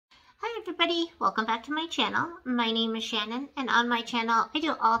everybody, welcome back to my channel. My name is Shannon, and on my channel I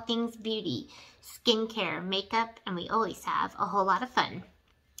do all things beauty, skincare, makeup, and we always have a whole lot of fun.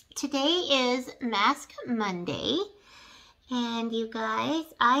 Today is Mask Monday, and you guys,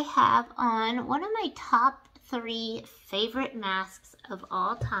 I have on one of my top 3 favorite masks of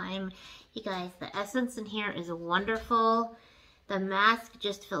all time. You guys, the essence in here is wonderful. The mask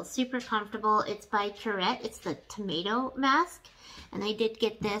just feels super comfortable. It's by Quret. It's the tomato mask. And I did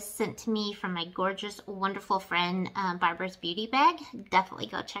get this sent to me from my gorgeous, wonderful friend, Barbara's Beauty Bag. Definitely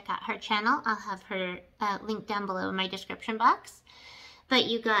go check out her channel. I'll have her link down below in my description box. But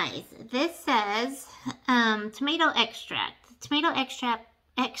you guys, this says tomato extract. Tomato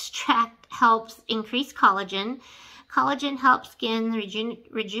extract helps increase collagen. Collagen helps skin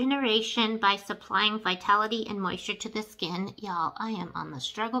regeneration by supplying vitality and moisture to the skin. Y'all, I am on the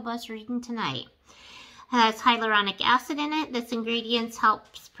struggle bus reading tonight. Has hyaluronic acid in it. This ingredient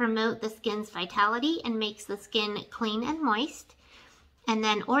helps promote the skin's vitality and makes the skin clean and moist. And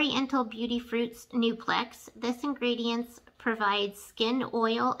then Oriental Beauty Fruits Nuplex. This ingredient provides skin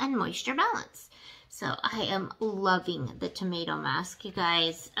oil and moisture balance. So I am loving the tomato mask, you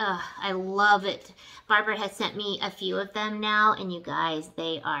guys. I love it. Barbara has sent me a few of them now, and you guys,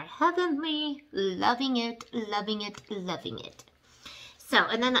 they are heavenly. Loving it, loving it, loving it. So,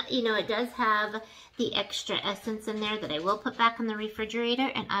 and then, you know, it does have the extra essence in there that I will put back in the refrigerator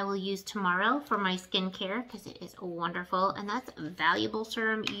and I will use tomorrow for my skincare because it is wonderful, and that's a valuable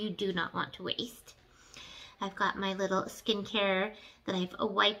serum you do not want to waste. I've got my little skincare that I've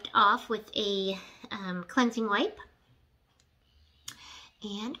wiped off with a cleansing wipe.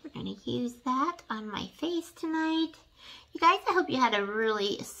 And we're going to use that on my face tonight. You guys, I hope you had a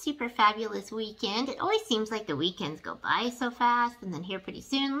really super fabulous weekend. It always seems like the weekends go by so fast, and then here pretty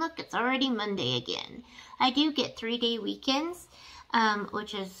soon, look, it's already Monday again. I do get 3-day weekends,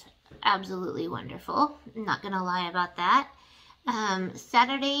 which is absolutely wonderful. I'm not going to lie about that.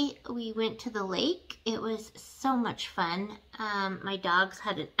 Saturday, we went to the lake. It was so much fun. My dogs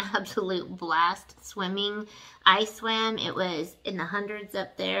had an absolute blast swimming. I swam. It was in the hundreds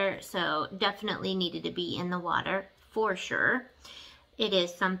up there, so definitely needed to be in the water for sure. It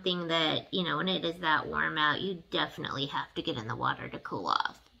is something that, you know, when it is that warm out, you definitely have to get in the water to cool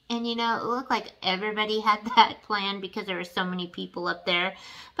off. And, you know, it looked like everybody had that planned because there were so many people up there.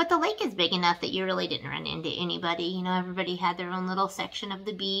 But the lake is big enough that you really didn't run into anybody. You know, everybody had their own little section of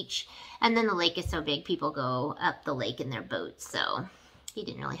the beach. And then the lake is so big, people go up the lake in their boats. So you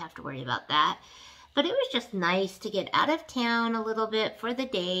didn't really have to worry about that. But it was just nice to get out of town a little bit for the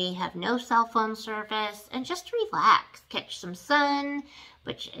day, have no cell phone service, and just relax, catch some sun.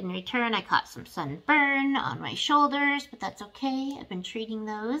 Which in return, I caught some sunburn on my shoulders, but that's okay. I've been treating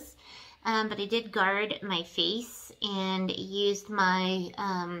those. But I did guard my face and used my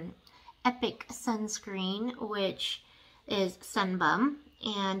Epic sunscreen, which is Sunbum.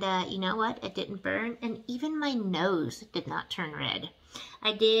 And you know what? It didn't burn, and even my nose did not turn red.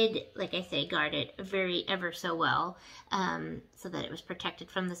 I did, like I say, guard it ever so well, so that it was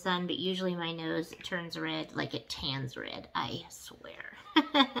protected from the sun, but usually my nose turns red, like it tans red, I swear.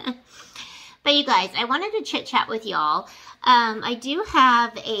 But you guys, I wanted to chit chat with y'all. I do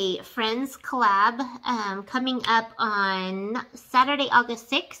have a Friends collab coming up on Saturday,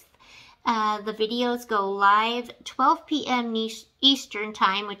 August 6th. The videos go live 12 p.m. Eastern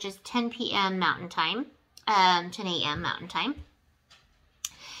time, which is 10 p.m. Mountain time, 10 a.m. Mountain time.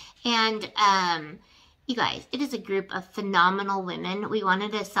 And you guys, it is a group of phenomenal women. We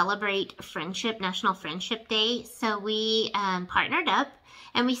wanted to celebrate friendship, National Friendship Day, so we partnered up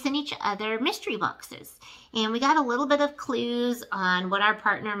and we sent each other mystery boxes. And we got a little bit of clues on what our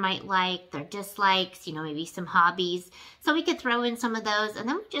partner might like, their dislikes, you know, maybe some hobbies. So we could throw in some of those, and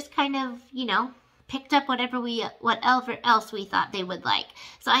then we just kind of, you know, picked up whatever else we thought they would like.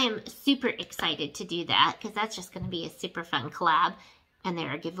 So I am super excited to do that because that's just going to be a super fun collab. And there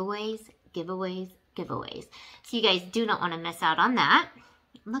are giveaways, giveaways, giveaways. So you guys do not want to miss out on that.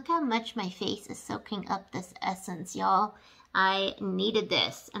 Look how much my face is soaking up this essence, y'all. I needed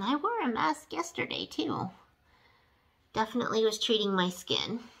this. And I wore a mask yesterday, too. Definitely was treating my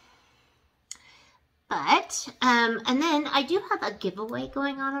skin. But, and then I do have a giveaway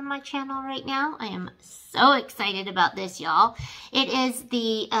going on my channel right now. I am so excited about this, y'all. It is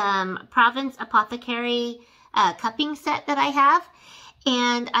the Province Apothecary cupping set that I have.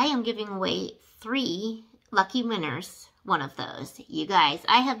 And I am giving away 3 lucky winners, one of those. You guys,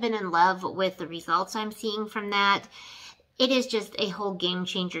 I have been in love with the results I'm seeing from that. it is just a whole game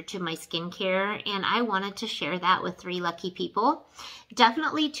changer to my skincare, and I wanted to share that with 3 lucky people.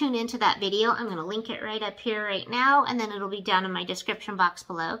 Definitely tune into that video. I'm going to link it right up here right now, and then it'll be down in my description box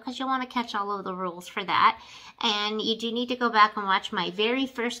below because you'll want to catch all of the rules for that. And you do need to go back and watch my very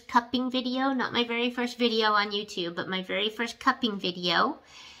first cupping video, not my very first video on YouTube, but my very first cupping video.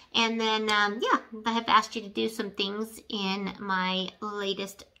 And then, yeah, I have asked you to do some things in my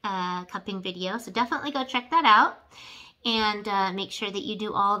latest cupping video, so definitely go check that out. And make sure that you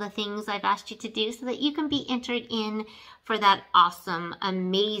do all the things I've asked you to do so that you can be entered in for that awesome,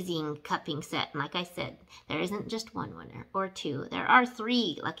 amazing cupping set. And like I said, there isn't just 1 winner or 2. There are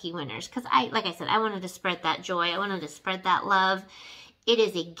 3 lucky winners because like I said, I wanted to spread that joy. I wanted to spread that love. It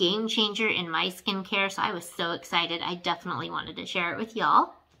is a game changer in my skincare, so I was so excited. I definitely wanted to share it with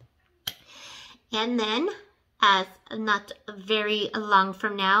y'all. And then, as not very long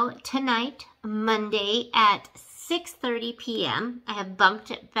from now, tonight, Monday at 6:30 p.m. I have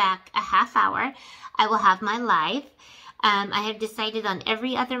bumped it back a half hour. I will have my live. I have decided on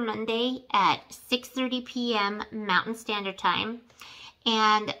every other Monday at 6:30 p.m. Mountain Standard Time.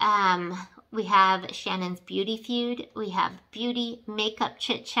 And we have Shannon's Beauty Feud. We have beauty, makeup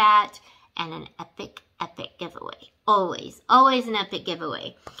chit chat, and an epic giveaway. Always an epic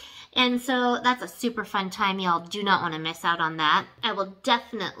giveaway. And so that's a super fun time. Y'all do not want to miss out on that. I will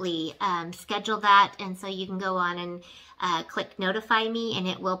definitely schedule that. And so you can go on and click notify me and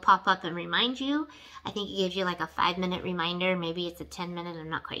it will pop up and remind you. I think it gives you like a 5-minute reminder. Maybe it's a 10-minute. I'm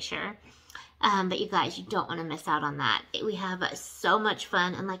not quite sure. But you guys, you don't want to miss out on that. We have so much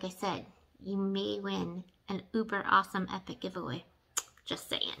fun. And like I said, you may win an uber awesome epic giveaway. Just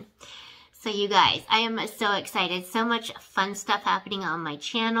saying. So you guys, I am so excited. So much fun stuff happening on my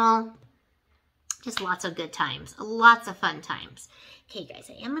channel. Just lots of good times. Lots of fun times. Okay, guys,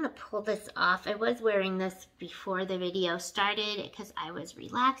 I am going to pull this off. I was wearing this before the video started because I was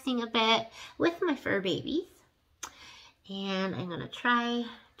relaxing a bit with my fur babies. And I'm going to try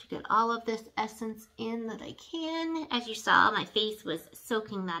to get all of this essence in that I can. As you saw, my face was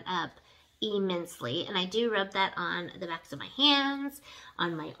soaking that up immensely, and I do rub that on the backs of my hands,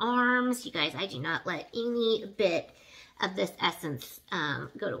 on my arms. You guys, I do not let any bit of this essence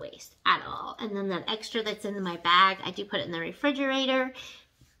go to waste at all. And then that extra that's in my bag, I do put it in the refrigerator,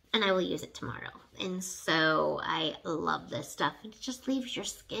 and I will use it tomorrow. And so I love this stuff. It just leaves your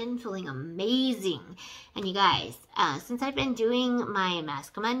skin feeling amazing. And you guys, since I've been doing my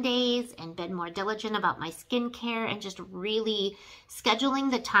Mask Mondays and been more diligent about my skincare and just really scheduling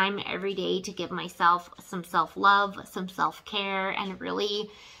the time every day to give myself some self-love, some self-care, and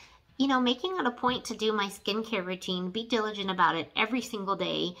really, you know, making it a point to do my skincare routine, be diligent about it every single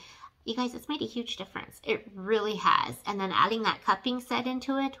day. You guys, it's made a huge difference. It really has. And then adding that cupping set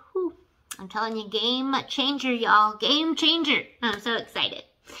into it, whew, I'm telling you, game changer, y'all. Game changer. I'm so excited.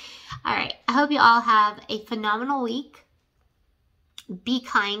 All right. I hope you all have a phenomenal week. Be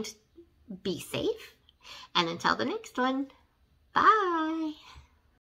kind. Be safe. And until the next one, bye.